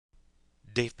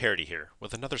Dave Parody here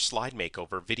with another Slide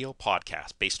Makeover video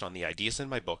podcast based on the ideas in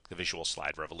my book, The Visual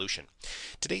Slide Revolution.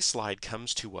 Today's slide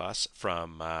comes to us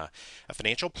from a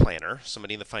financial planner,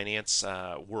 somebody in the finance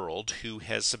world, who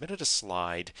has submitted a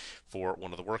slide for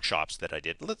one of the workshops that I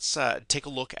did. Let's take a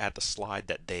look at the slide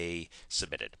that they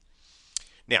submitted.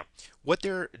 Now, what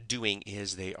they're doing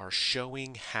is they are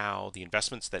showing how the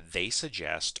investments that they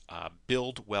suggest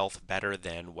build wealth better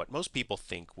than what most people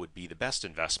think would be the best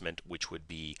investment, which would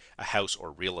be a house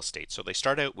or real estate. So they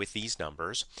start out with these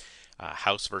numbers,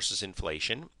 house versus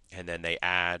inflation, and then they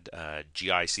add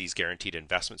GIC's guaranteed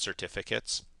investment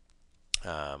certificates,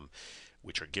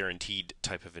 which are guaranteed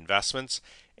type of investments,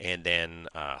 and then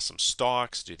some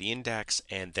stocks, do the index,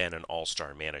 and then an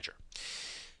all-star manager.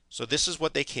 So this is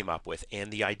what they came up with,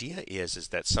 and the idea is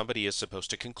that somebody is supposed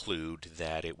to conclude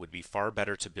that it would be far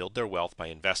better to build their wealth by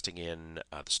investing in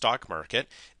the stock market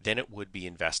than it would be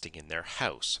investing in their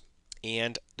house.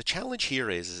 And the challenge here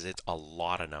is it's a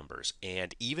lot of numbers,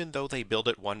 and even though they build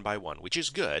it one by one, which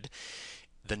is good,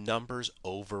 the numbers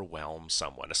overwhelm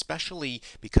someone, especially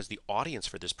because the audience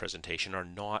for this presentation are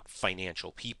not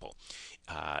financial people.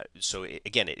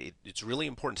 It's really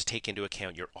important to take into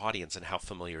account your audience and how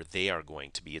familiar they are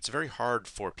going to be. It's very hard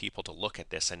for people to look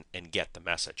at this and get the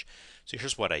message. So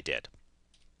here's what I did.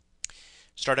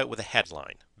 Start out with a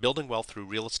headline. Building wealth through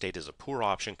real estate is a poor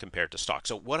option compared to stock.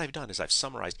 So what I've done is I've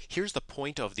summarized, here's the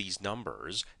point of these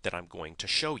numbers that I'm going to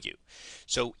show you.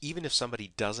 So even if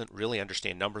somebody doesn't really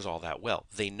understand numbers all that well,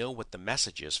 they know what the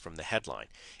message is from the headline.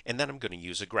 And then I'm going to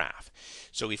use a graph.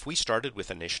 So if we started with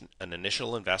an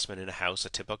initial investment in a house, a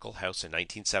typical house in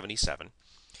 1977,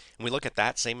 and we look at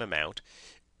that same amount,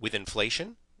 with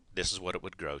inflation, this is what it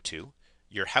would grow to.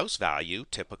 Your house value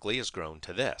typically has grown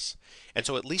to this. And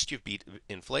so at least you've beat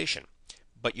inflation,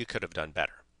 but you could have done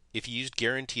better. If you used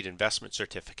guaranteed investment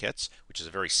certificates, which is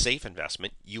a very safe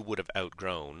investment, you would have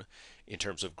outgrown, in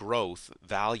terms of growth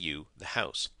value, the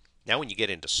house. Now when you get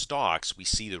into stocks, we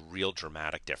see the real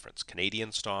dramatic difference.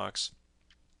 Canadian stocks,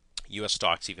 US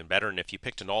stocks even better, and if you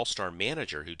picked an all-star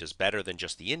manager who does better than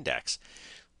just the index,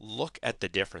 look at the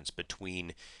difference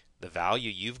between the value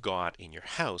you've got in your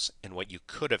house and what you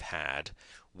could have had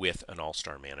with an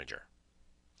all-star manager.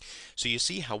 So you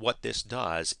see how what this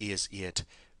does is it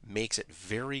makes it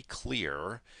very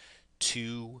clear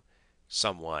to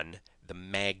someone the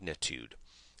magnitude.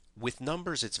 With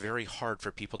numbers, it's very hard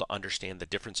for people to understand the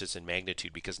differences in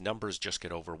magnitude because numbers just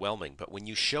get overwhelming. But when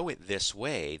you show it this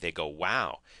way, they go,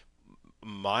 wow,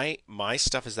 my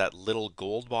stuff is that little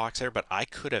gold box there, but I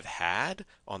could have had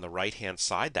on the right hand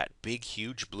side that big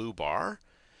huge blue bar.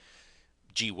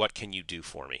 Gee, what can you do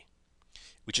for me?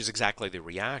 Which is exactly the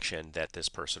reaction that this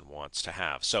person wants to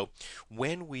have. So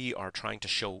when we are trying to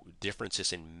show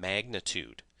differences in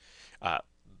magnitude,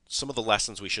 some of the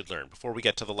lessons we should learn. Before we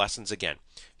get to the lessons again,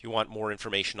 if you want more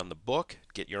information on the book,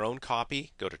 get your own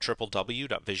copy, go to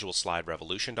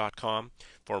www.visualsliderevolution.com.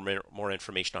 For more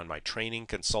information on my training,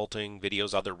 consulting,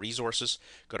 videos, other resources,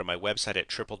 go to my website at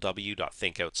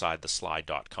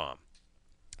www.ThinkOutsideTheSlide.com.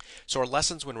 So our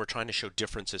lessons when we're trying to show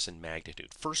differences in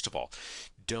magnitude. First of all,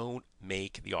 don't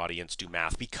make the audience do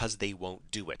math because they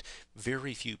won't do it.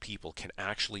 Very few people can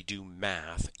actually do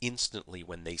math instantly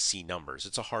when they see numbers.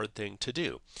 It's a hard thing to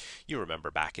do. You remember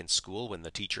back in school when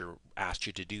the teacher asked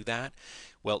you to do that?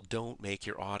 Well, don't make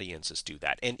your audiences do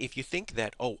that. And if you think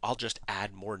that, oh, I'll just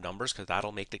add more numbers because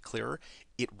that'll make it clearer,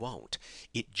 it won't.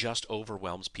 It just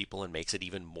overwhelms people and makes it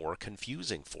even more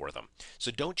confusing for them. So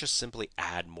don't just simply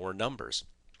add more numbers.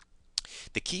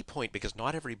 The key point, because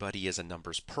not everybody is a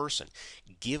numbers person,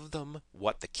 give them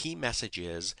what the key message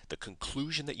is, the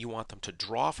conclusion that you want them to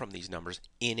draw from these numbers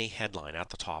in a headline at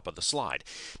the top of the slide.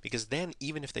 Because then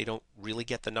even if they don't really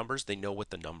get the numbers, they know what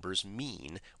the numbers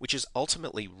mean, which is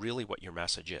ultimately really what your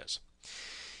message is.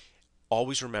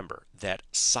 Always remember that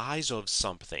size of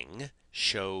something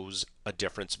shows a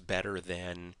difference better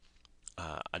than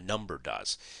a number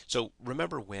does. So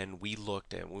remember when we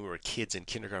looked at, when we were kids in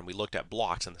kindergarten, we looked at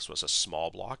blocks, and this was a small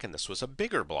block and this was a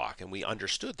bigger block, and we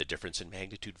understood the difference in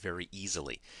magnitude very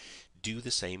easily. Do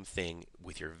the same thing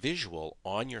with your visual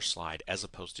on your slide as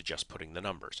opposed to just putting the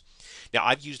numbers. Now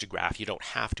I've used a graph, you don't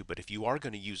have to, but if you are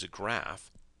going to use a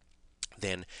graph,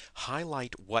 then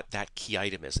highlight what that key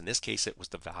item is. In this case, it was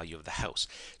the value of the house.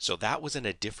 So that was in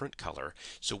a different color,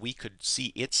 so we could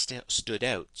see it stood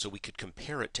out, so we could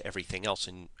compare it to everything else.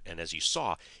 And as you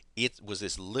saw, it was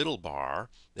this little bar,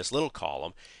 this little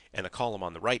column, and the column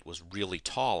on the right was really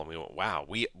tall. And we went, wow,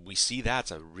 we see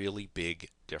that's a really big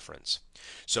difference.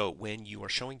 So when you are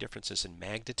showing differences in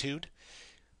magnitude,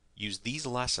 use these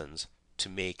lessons to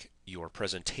make your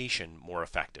presentation more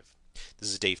effective. This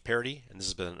is Dave Parody, and this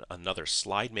has been another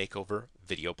Slide Makeover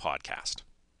video podcast.